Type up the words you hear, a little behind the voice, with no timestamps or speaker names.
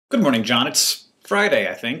Good morning, John. It's Friday,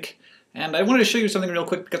 I think, and I wanted to show you something real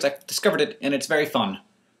quick because I discovered it and it's very fun.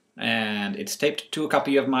 And it's taped to a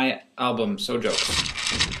copy of my album, So Jokes.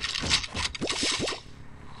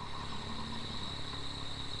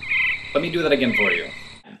 Let me do that again for you.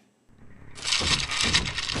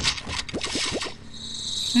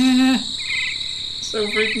 So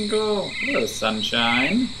freaking cool. Hello,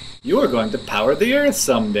 sunshine. You're going to power the Earth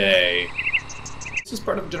someday. This is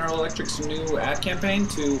part of General Electric's new ad campaign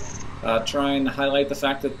to try and highlight the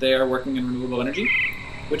fact that they are working in renewable energy,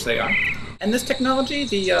 which they are. And this technology,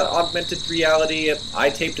 the augmented reality, I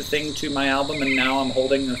taped a thing to my album and now I'm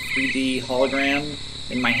holding a 3D hologram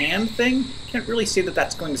in my hand thing. Can't really say that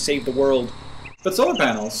that's going to save the world. But solar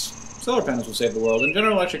panels will save the world, and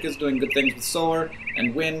General Electric is doing good things with solar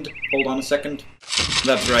and wind. Hold on a second.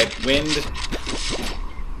 That's right, wind.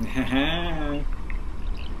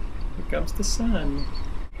 Here comes the sun.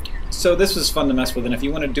 So this was fun to mess with, and if you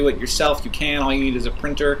want to do it yourself, you can. All you need is a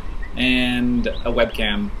printer and a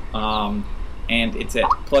webcam, and it's at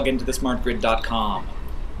plugintothismartgrid.com.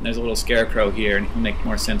 And there's a little scarecrow here, and it'll make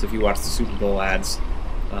more sense if you watch the Super Bowl ads.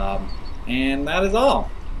 And that is all.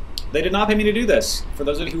 They did not pay me to do this. For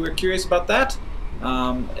those of you who are curious about that,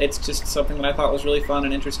 it's just something that I thought was really fun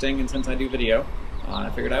and interesting, and since I do video, I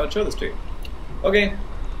figured I would show this to you. Okay.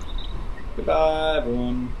 Goodbye,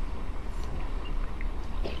 everyone.